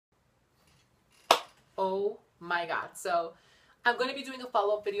My God. So I'm going to be doing a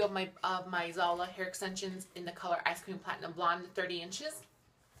follow-up video of my Zala hair extensions in the color Ice Cream Platinum Blonde 30 inches.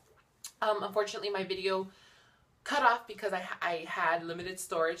 Unfortunately, my video cut off because I had limited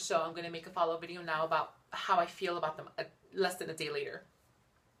storage, so I'm going to make a follow-up video now about how I feel about them less than a day later.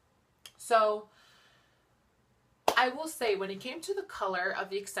 So I will say, when it came to the color of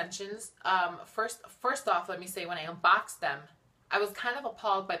the extensions, first off, let me say, when I unboxed them, I was kind of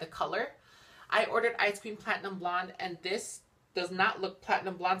appalled by the color. I ordered Ice Cream Platinum Blonde, and this does not look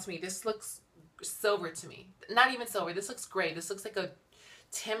platinum blonde to me. This looks silver to me. Not even silver. This looks gray. This looks like a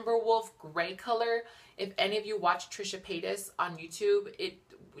Timberwolf gray color. If any of you watch Trisha Paytas on YouTube,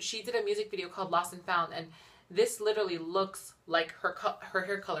 she did a music video called Lost and Found, and this literally looks like her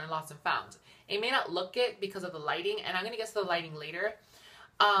hair color in Lost and Found. It may not look it because of the lighting, and I'm going to get to the lighting later,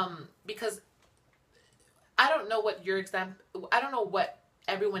 because I don't know what I don't know what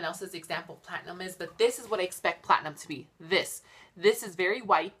everyone else's example of platinum is, but this is what I expect platinum to be. This is very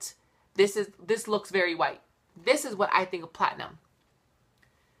white. This looks very white. This is what I think of platinum.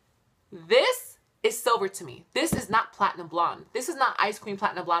 This is silver to me. This is not platinum blonde. This is not Ice Cream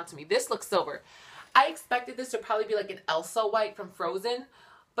Platinum Blonde to me. This looks silver. I expected this to probably be like an Elsa white from Frozen,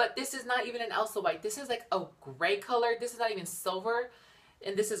 but this is not even an Elsa white. This is like a gray color. This is not even silver,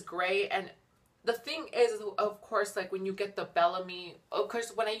 and this is gray. And the thing is, of course, like when you get the Bellamy, of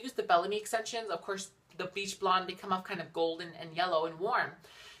course, when I use the Bellamy extensions, of course, the Beach Blonde, they come off kind of golden and yellow and warm.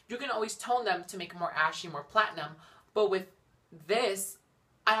 You can always tone them to make them more ashy, more platinum. But with this,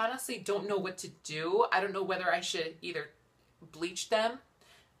 I honestly don't know what to do. I don't know whether I should either bleach them,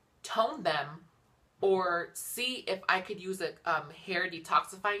 tone them, or see if I could use a hair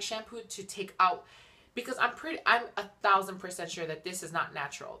detoxifying shampoo to take out, because I'm 1000% sure that this is not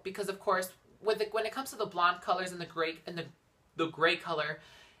natural. Because of course, when it comes to the blonde colors and the gray color,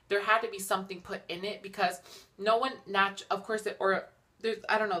 there had to be something put in it, because no one of course,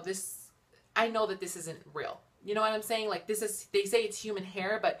 I don't know, this, I know that this isn't real. You know what I'm saying? Like, this is, they say it's human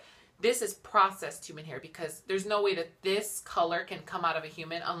hair, but this is processed human hair, because there's no way that this color can come out of a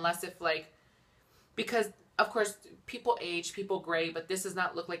human unless if like, because of course people age, people gray, but this does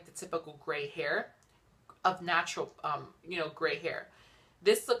not look like the typical gray hair of natural, you know, gray hair.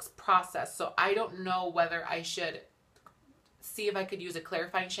 This looks processed. So I don't know whether I should see if I could use a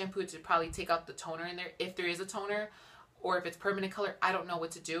clarifying shampoo to probably take out the toner in there, if there is a toner, or if it's permanent color. I don't know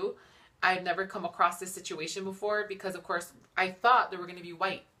what to do. I've never come across this situation before, because of course I thought they were going to be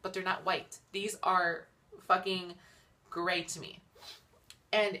white, but they're not white. These are fucking gray to me.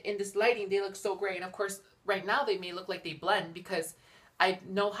 And in this lighting, they look so gray. And of course, right now they may look like they blend, because I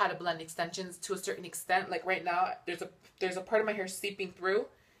know how to blend extensions to a certain extent. Like right now, there's a part of my hair seeping through,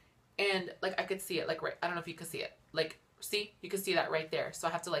 and like I could see it, like, right, I don't know if you can see it. Like, see, you can see that right there. So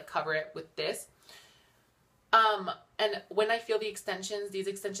I have to like cover it with this. And when I feel the extensions, these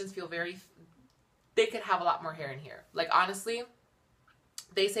extensions feel they could have a lot more hair in here. Like, honestly,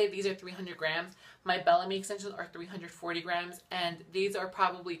 they say these are 300 grams. My Bellamy extensions are 340 grams, and these are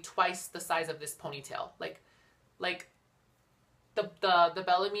probably twice the size of this ponytail. Like the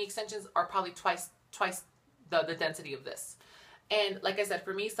Bellamy extensions are probably twice the density of this. And like I said,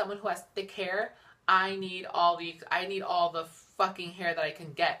 for me, someone who has thick hair, I need all the fucking hair that I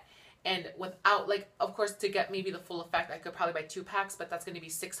can get. And without, like, of course, to get maybe the full effect, I could probably buy 2 packs, but that's going to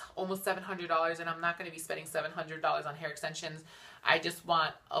be almost $700, and I'm not going to be spending $700 on hair extensions. I just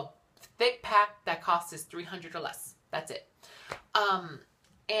want a thick pack that costs us $300 or less. That's it.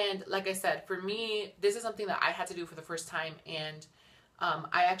 And like I said, for me, this is something that I had to do for the first time, and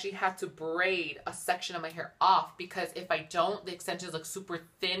I actually had to braid a section of my hair off, because if I don't, the extensions look super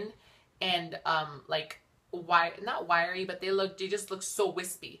thin and like, not wiry, but they just look so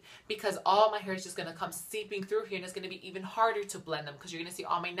wispy, because all my hair is just going to come seeping through here, and it's going to be even harder to blend them, because you're going to see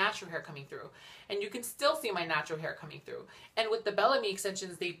all my natural hair coming through, and you can still see my natural hair coming through. And with the Bellamy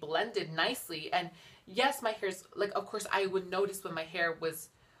extensions, they blended nicely. And yes, my hair's like, of course I would notice when my hair is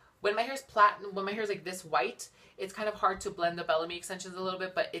platinum, when my hair is like this white, it's kind of hard to blend the Bellamy extensions a little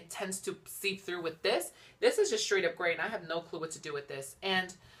bit, but it tends to seep through with this. This is just straight up gray, and I have no clue what to do with this.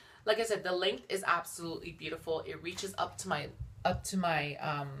 And like I said, the length is absolutely beautiful. It reaches up to my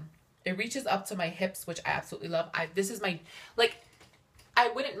hips, which I absolutely love. This is my, like, I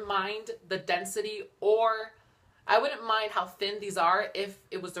wouldn't mind the density, or I wouldn't mind how thin these are if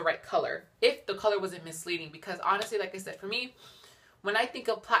it was the right color, if the color wasn't misleading. Because honestly, like I said, for me, when I think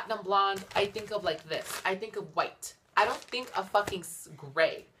of platinum blonde, I think of like this. I think of white. I don't think of fucking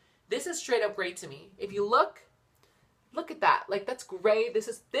gray. This is straight up gray to me. If you look at that. Like, that's gray. This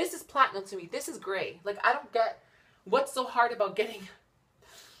is platinum to me. This is gray. Like, I don't get what's so hard about getting,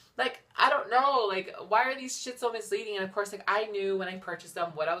 like, I don't know, like, why are these shit so misleading? And of course, like, I knew when I purchased them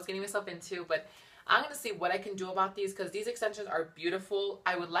what I was getting myself into, but I'm going to see what I can do about these because these extensions are beautiful.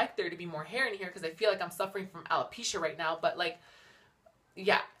 I would like there to be more hair in here because I feel like I'm suffering from alopecia right now, but like,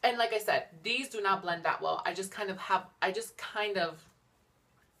 yeah. And like I said, these do not blend that well. I just kind of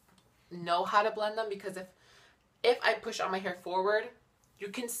know how to blend them because if I push on my hair forward, you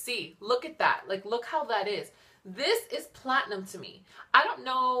can see, look at that. Like, look how that is. This is platinum to me. I don't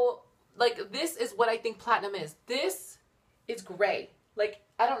know, like, this is what I think platinum is. This is gray. Like,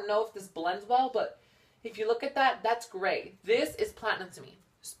 I don't know if this blends well, but if you look at that, that's gray. This is platinum to me.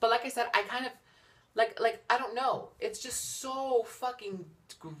 But like I said, I kind of, like, I don't know. It's just so fucking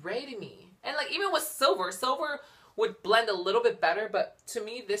gray to me. And like, even with silver would blend a little bit better, but to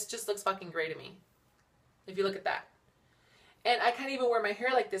me, this just looks fucking gray to me. If you look at that. And I can't even wear my hair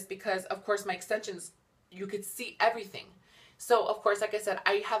like this because, of course, my extensions, you could see everything. So, of course, like I said,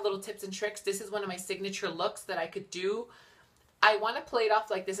 I have little tips and tricks. This is one of my signature looks that I could do. I want to play it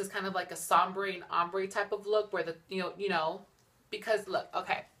off like this is kind of like a sombre and ombre type of look where the, you know, because look,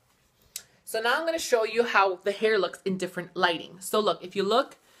 okay. So now I'm going to show you how the hair looks in different lighting. So look, if you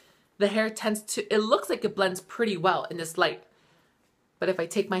look, the hair tends to, it looks like it blends pretty well in this light. But if I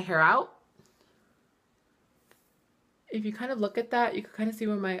take my hair out, if you kind of look at that, you can kind of see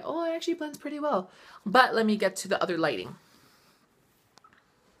where my, oh, it actually blends pretty well. But let me get to the other lighting.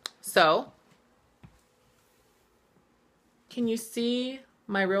 So, can you see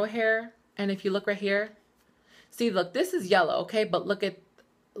my real hair? And if you look right here, see, look, this is yellow, okay? But look at,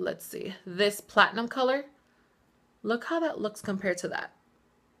 let's see, this platinum color. Look how that looks compared to that.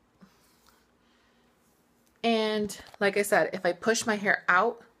 And like I said, if I push my hair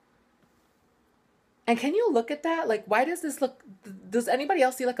out, and can you look at that? Like, why does this look, does anybody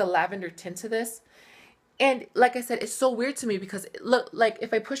else see like a lavender tint to this? And like I said, it's so weird to me because look, like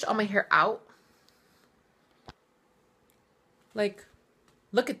if I push all my hair out, like,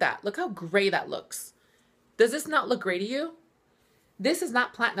 look at that. Look how gray that looks. Does this not look gray to you? This is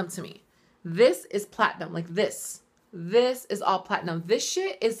not platinum to me. This is platinum, like this. This is all platinum. This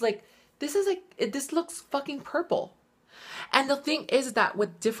shit is like, this is like, this looks fucking purple. And the thing is that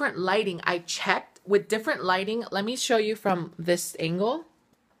with different lighting, I checked with different lighting. Let me show you from this angle.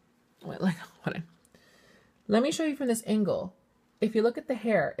 Wait, like, hold on. Let me show you from this angle. If you look at the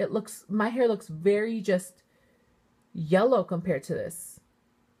hair, it looks, my hair looks very just yellow compared to this.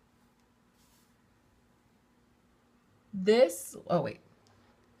 This, oh wait.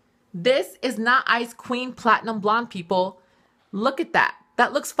 This is not Ice Queen Platinum Blonde, people. Look at that.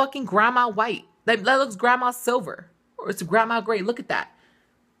 That looks fucking grandma white. That looks grandma silver. Or it's grandma gray. Look at that.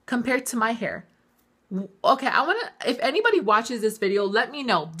 Compared to my hair. Okay, I want to, if anybody watches this video, let me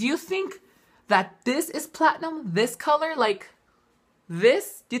know. Do you think that this is platinum? This color? Like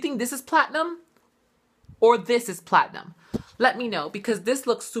this? Do you think this is platinum? Or this is platinum? Let me know because this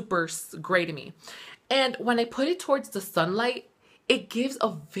looks super gray to me. And when I put it towards the sunlight, it gives a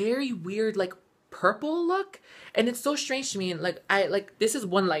very weird like purple look. And it's so strange to me. And like this is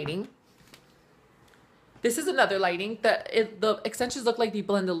one lighting. This is another lighting that the extensions look like they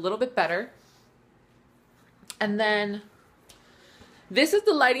blend a little bit better. And then this is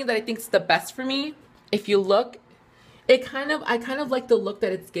the lighting that I think is the best for me. If you look, I kind of like the look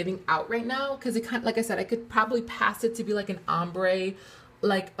that it's giving out right now because it kind of, like I said, I could probably pass it to be like an ombre,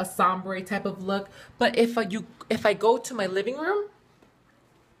 like a sombre type of look. But if I go to my living room,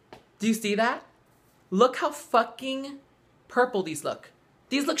 do you see that? Look how fucking purple these look.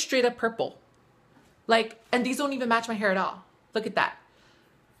 These look straight up purple. Like, and these don't even match my hair at all. Look at that.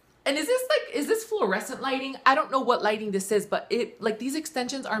 And is this fluorescent lighting? I don't know what lighting this is, but like these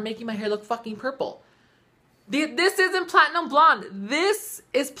extensions are making my hair look fucking purple. This isn't platinum blonde. This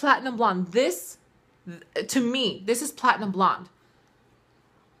is platinum blonde. This, to me, this is platinum blonde.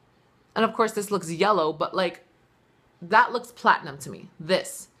 And of course this looks yellow, but like that looks platinum to me.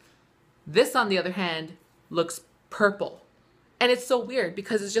 This on the other hand looks purple. And it's so weird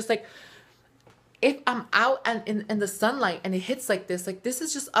because it's just like, if I'm out and in the sunlight and it hits like this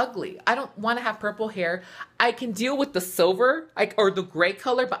is just ugly. I don't want to have purple hair. I can deal with the silver or the gray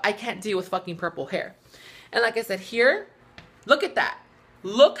color, but I can't deal with fucking purple hair. And like I said here, look at that.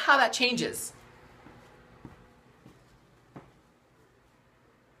 Look how that changes.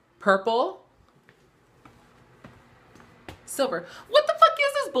 Purple, silver. What the fuck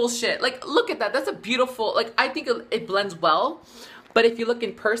is this bullshit? Like, look at that. That's a beautiful, like, I think it blends well. But if you look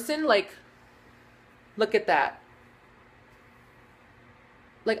in person, like, look at that.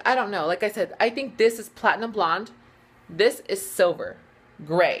 Like, I don't know. Like I said, I think this is platinum blonde. This is silver,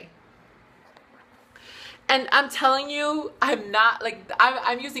 gray. And I'm telling you, I'm not like,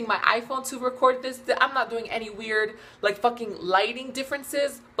 I'm using my iPhone to record this. I'm not doing any weird like fucking lighting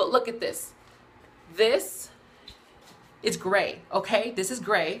differences. But look at this. This is gray, okay? This is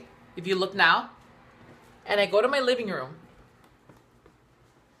gray. If you look now, and I go to my living room,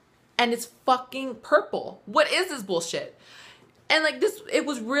 and it's fucking purple. What is this bullshit? And like this, it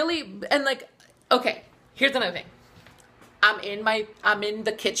was really, and like, okay, here's another thing. I'm in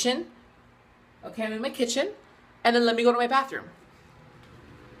the kitchen. Okay, I'm in my kitchen, and then let me go to my bathroom.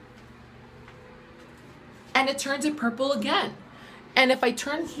 And it turns it purple again. And if I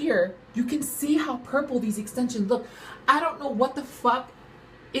turn here, you can see how purple these extensions look. I don't know what the fuck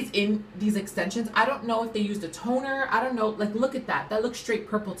is in these extensions. I don't know if they used a toner. I don't know. Like, look at that. That looks straight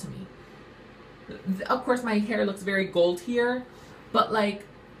purple to me. Of course, my hair looks very gold here. But, like,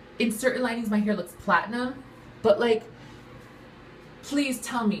 in certain lightings, my hair looks platinum. But, like, please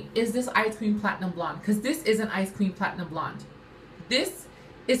tell me, is this Ice Cream Platinum Blonde? Because this isn't Ice Cream Platinum Blonde. This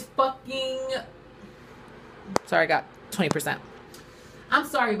is fucking... Sorry, I got 20%. I'm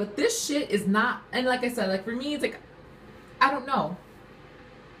sorry, but this shit is not... And like I said, like for me, it's like... I don't know.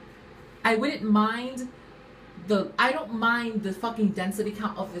 I wouldn't mind the... I don't mind the fucking density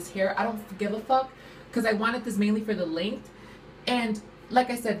count of this hair. I don't give a fuck. Because I wanted this mainly for the length. And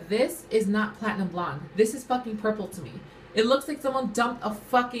like I said, this is not Platinum Blonde. This is fucking purple to me. It looks like someone dumped a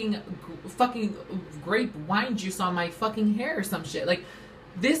fucking grape wine juice on my fucking hair or some shit. Like,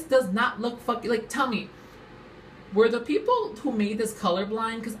 this does not look fucking... Like, tell me, were the people who made this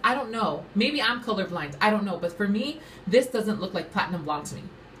colorblind? Because I don't know. Maybe I'm colorblind. I don't know. But for me, this doesn't look like Platinum Blonde to me.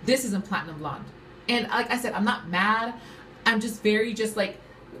 This isn't Platinum Blonde. And like I said, I'm not mad. I'm just very like,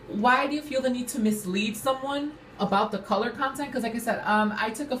 why do you feel the need to mislead someone about the color content? Because like I said, I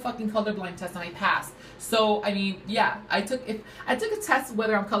took a fucking colorblind test and I passed. So I mean, yeah, I took a test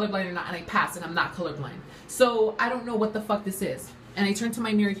whether I'm colorblind or not, and I passed, and I'm not colorblind. So I don't know what the fuck this is. And I turned to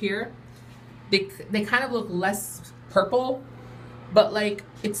my mirror here. They kind of look less purple, but like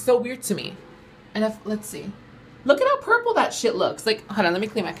it's so weird to me. And if, let's see, look at how purple that shit looks. Like, hold on, let me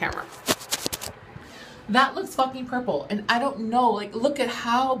clean my camera. That looks fucking purple, and I don't know. Like, look at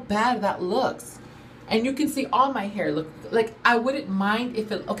how bad that looks. And you can see all my hair look like, I wouldn't mind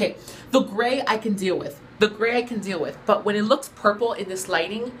if it, okay, the gray I can deal with. The gray I can deal with. But when it looks purple in this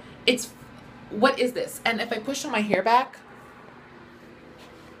lighting, it's, what is this? And if I push on my hair back,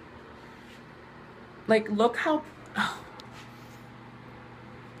 like, look how, oh.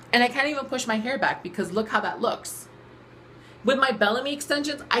 And I can't even push my hair back because look how that looks. With my Bellamy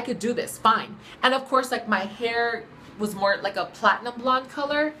extensions, I could do this fine. And of course, like, my hair was more like a platinum blonde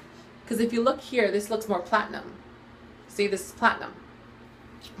color. Because if you look here, this looks more platinum. See, this is platinum.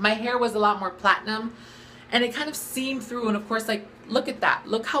 My hair was a lot more platinum. And it kind of seamed through. And of course, like, look at that.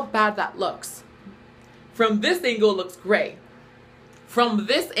 Look how bad that looks. From this angle, it looks gray. From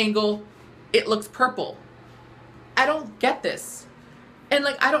this angle, it looks purple. I don't get this. And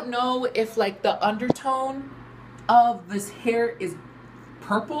like, I don't know if like the undertone of this hair is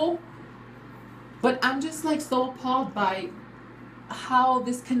purple. But I'm just like so appalled by how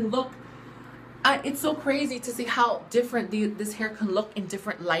this can look. It's so crazy to see how different this hair can look in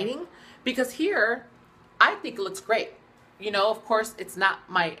different lighting, because here I think it looks great. You know, of course it's not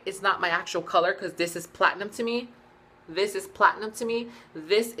my actual color, because this is platinum to me, this is platinum to me,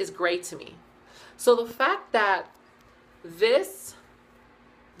 this is gray to me. So the fact that this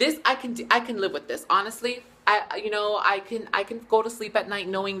I can live with this, honestly. I can go to sleep at night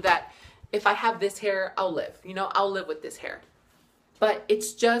knowing that if I have this hair, I'll live. You know, I'll live with this hair. But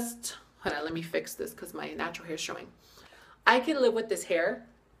it's just, hold on, let me fix this because my natural hair is showing. I can live with this hair,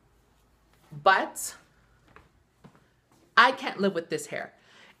 but I can't live with this hair.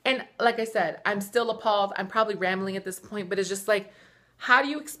 And like I said, I'm still appalled. I'm probably rambling at this point, but it's just like, how do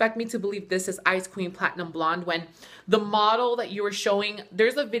you expect me to believe this is Ice Queen Platinum Blonde when the model that you were showing,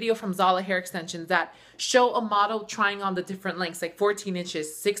 there's a video from Zala Hair Extensions that show a model trying on the different lengths, like 14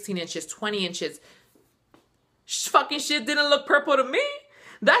 inches, 16 inches, 20 inches. Fucking shit didn't look purple to me.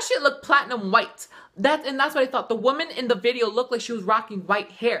 That shit looked platinum white. And that's what I thought. The woman in the video looked like she was rocking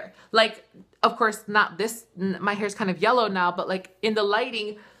white hair. Like, of course, not this. My hair's kind of yellow now, but like in the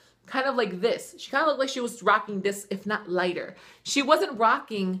lighting, kind of like this. She kind of looked like she was rocking this, if not lighter. She wasn't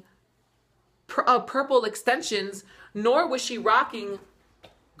rocking purple extensions, nor was she rocking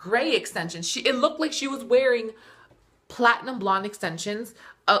gray extensions. It looked like she was wearing platinum blonde extensions,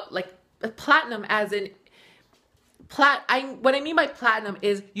 like platinum as in what I mean by platinum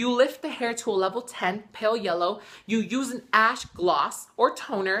is you lift the hair to a level 10, pale yellow, you use an ash gloss or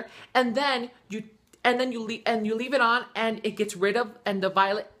toner, and then you and then you leave it on, and it gets rid of, and the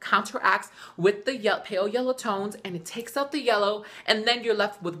violet counteracts with the pale yellow tones, and it takes out the yellow, and then you're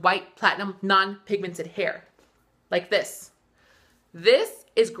left with white platinum non-pigmented hair like this. This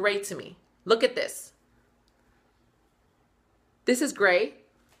is gray to me. Look at this. This is gray,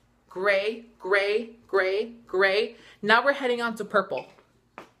 gray, gray, gray, gray. Now we're heading on to purple.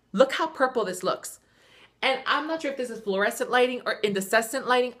 Look how purple this looks. And I'm not sure if this is fluorescent lighting or incandescent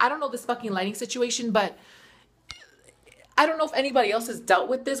lighting. I don't know this fucking lighting situation, but I don't know if anybody else has dealt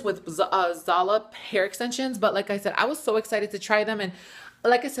with this with Zala hair extensions. But like I said, I was so excited to try them. And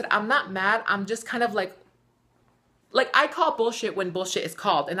like I said, I'm not mad. I'm just kind of like I call bullshit when bullshit is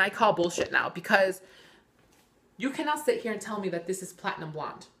called. And I call bullshit now, because you cannot sit here and tell me that this is platinum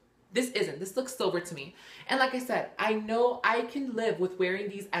blonde. This isn't. This looks silver to me. And like I said, I know I can live with wearing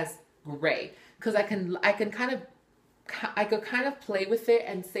these as gray, because I could kind of play with it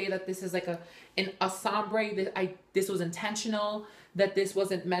and say that this is like a sombre, that this was intentional, that this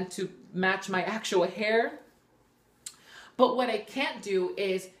wasn't meant to match my actual hair. But what I can't do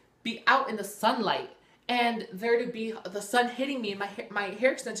is be out in the sunlight and there to be the sun hitting me and my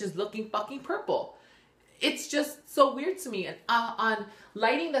hair extensions looking fucking purple. It's just so weird to me. And on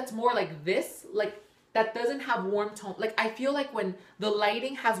lighting that's more like this, like that doesn't have warm tone. Like I feel like when the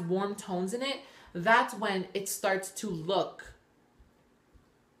lighting has warm tones in it, that's when it starts to look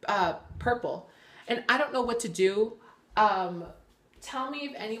purple. And I don't know what to do. Tell me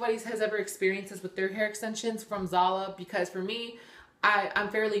if anybody has ever experienced this with their hair extensions from Zala, because for me, I'm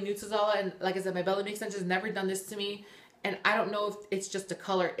fairly new to Zala, and like I said, my Bellamy extensions never done this to me. And I don't know if it's just a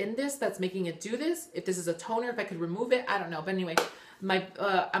color in this that's making it do this. If this is a toner, if I could remove it, I don't know. But anyway,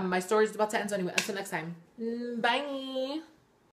 my story is about to end. So anyway, until next time, bye.